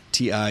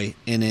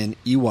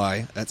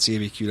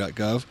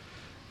mtinney@cabq.gov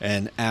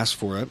and ask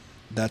for it.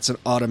 That's an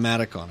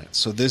automatic on it.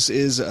 So this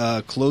is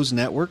a closed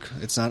network.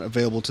 It's not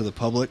available to the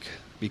public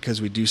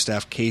because we do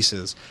staff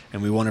cases,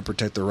 and we want to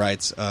protect the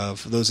rights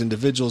of those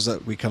individuals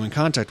that we come in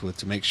contact with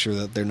to make sure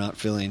that they're not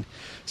feeling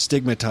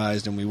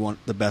stigmatized, and we want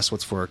the best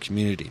what's for our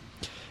community.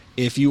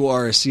 If you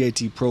are a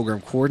CIT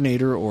program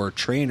coordinator or a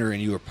trainer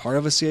and you are part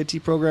of a CIT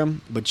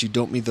program, but you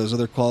don't meet those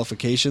other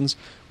qualifications,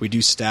 we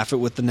do staff it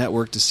with the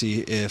network to see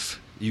if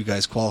you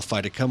guys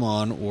qualify to come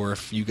on or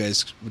if you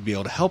guys would be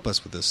able to help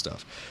us with this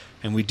stuff.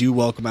 And we do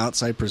welcome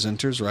outside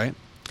presenters, right?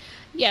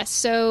 Yes,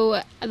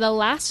 so the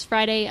last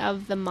Friday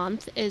of the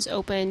month is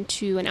open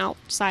to an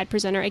outside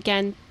presenter.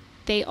 Again,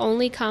 they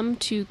only come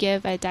to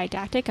give a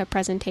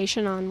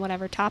presentation on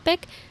whatever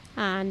topic,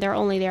 and they're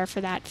only there for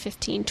that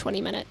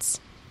 15-20 minutes.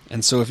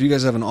 And so if you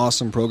guys have an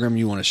awesome program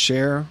you want to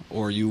share,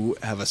 or you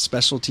have a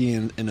specialty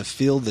in a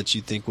field that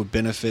you think would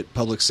benefit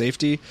public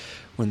safety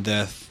with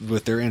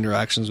their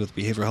interactions with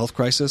behavioral health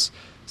crisis,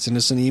 send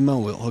us an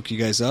email. We'll hook you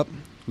guys up.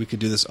 We could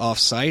do this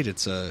off-site.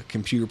 It's a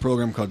computer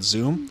program called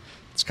Zoom.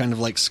 It's It's kind of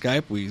like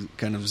Skype. We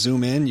kind of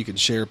zoom in. You can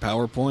share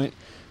PowerPoint.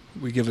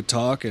 We give a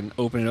talk and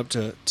open it up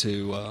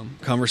to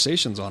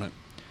conversations on it.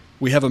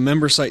 We have a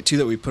member site, too,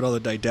 that we put all the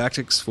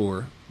didactics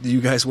for.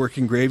 You guys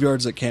working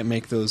graveyards that can't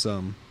make those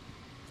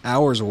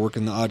hours or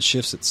working the odd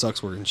shifts. It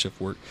sucks working shift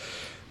work.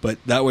 But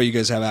that way you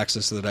guys have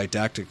access to the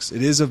didactics.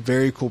 It is a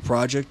very cool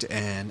project,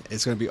 and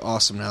it's going to be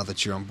awesome now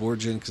that you're on board,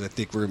 Jen, because I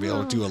think we're going to be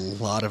able to do a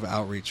lot of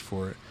outreach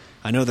for it.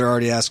 I know they're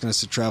already asking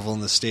us to travel in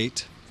the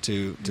state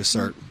to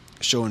start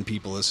showing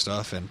people this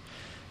stuff, and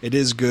it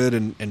is good.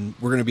 And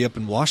we're going to be up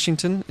in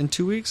Washington in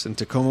 2 weeks, in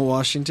Tacoma,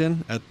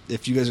 Washington.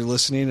 If you guys are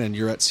listening and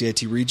you're at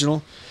CIT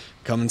Regional,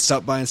 come and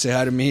stop by and say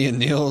hi to me and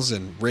Niels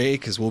and Ray,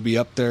 because we'll be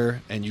up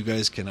there, and you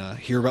guys can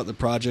hear about the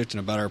project and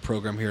about our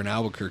program here in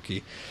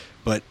Albuquerque.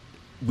 But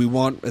we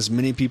want as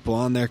many people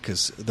on there,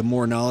 because the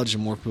more knowledge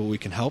and more people we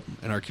can help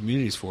in our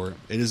communities for it.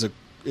 It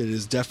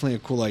is definitely a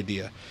cool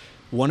idea.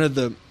 One of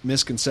the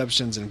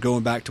misconceptions, and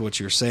going back to what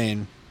you're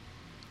saying,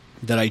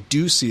 that I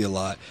do see a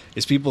lot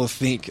is people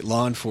think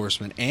law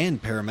enforcement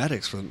and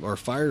paramedics or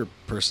fire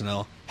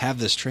personnel have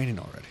this training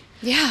already.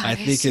 Yeah, I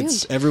think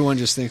everyone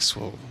just thinks,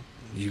 well,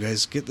 you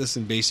guys get this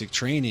in basic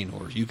training,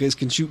 or you guys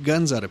can shoot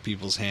guns out of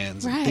people's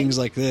hands, and things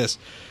like this.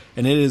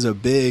 And that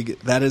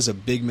is a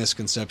big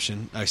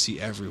misconception I see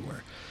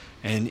everywhere.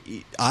 And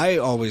I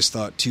always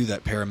thought, too,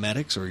 that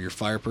paramedics or your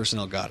fire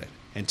personnel got it,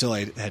 until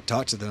I had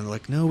talked to them. They're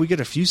like, no, we get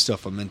a few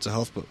stuff on mental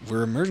health, but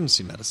we're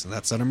emergency medicine.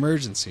 That's an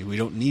emergency. We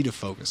don't need to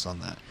focus on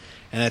that.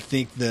 And I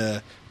think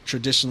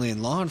traditionally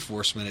in law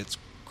enforcement, it's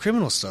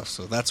criminal stuff.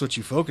 So that's what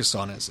you focus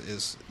on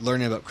is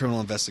learning about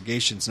criminal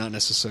investigations, not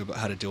necessarily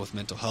about how to deal with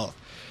mental health.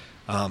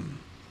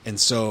 And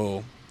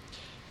so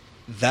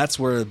that's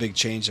where the big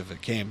change of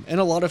it came. And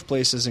a lot of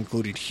places,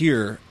 including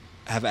here,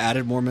 have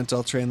added more mental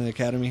health training in the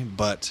academy,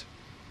 but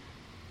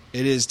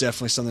it is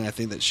definitely something I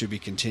think that should be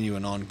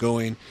continuing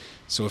ongoing.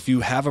 So if you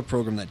have a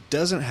program that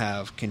doesn't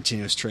have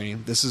continuous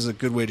training, this is a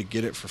good way to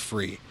get it for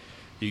free.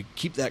 You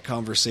keep that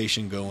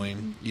conversation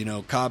going. You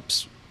know,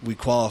 cops, we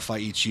qualify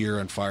each year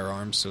on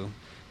firearms, so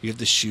you have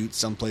to shoot.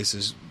 Some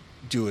places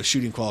do a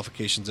shooting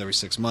qualifications every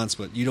 6 months,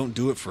 but you don't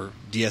do it for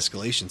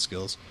de-escalation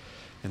skills.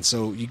 And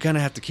so you kind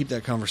of have to keep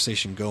that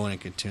conversation going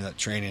and continue that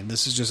training.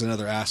 This is just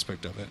another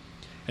aspect of it.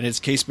 And it's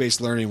case-based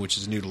learning, which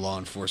is new to law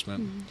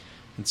enforcement. Mm-hmm.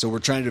 And so we're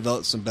trying to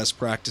develop some best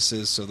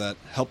practices so that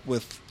help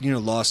with,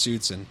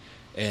 lawsuits and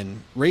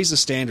raise the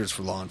standards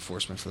for law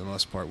enforcement for the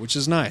most part, which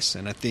is nice.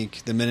 And I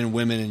think the men and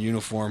women in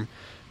uniform,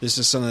 this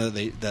is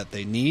something that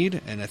they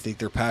need, and I think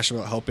they're passionate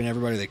about helping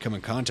everybody they come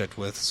in contact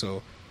with.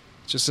 So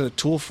it's just a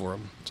tool for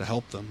them to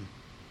help them.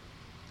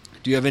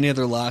 Do you have any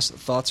other last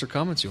thoughts or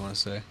comments you want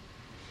to say?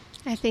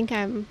 I think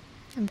I'm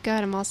good.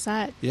 I'm all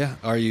set. Yeah.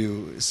 Are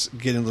you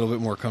getting a little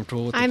bit more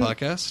comfortable with the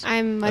podcast?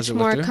 I'm much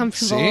more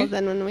comfortable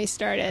than when we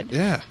started.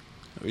 Yeah.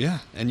 Yeah.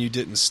 And you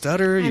didn't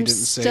stutter. You didn't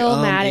say still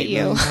mad at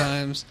you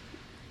times.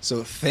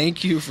 So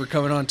thank you for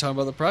coming on and talking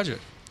about the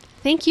project.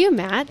 Thank you,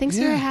 Matt. Thanks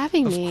for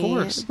having me. Of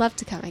course. I'd love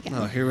to come again.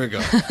 Oh, here we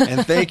go.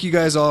 And thank you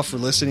guys all for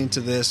listening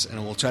to this,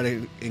 and we'll try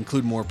to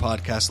include more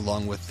podcasts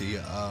along with the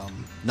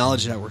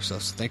Knowledge Network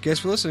stuff. So thank you guys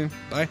for listening.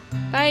 Bye.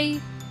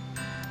 Bye.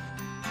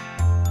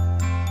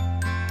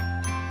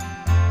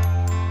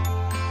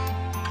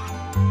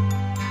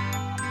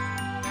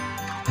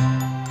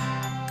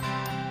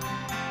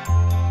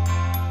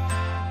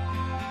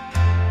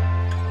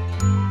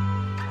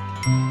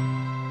 Thank you.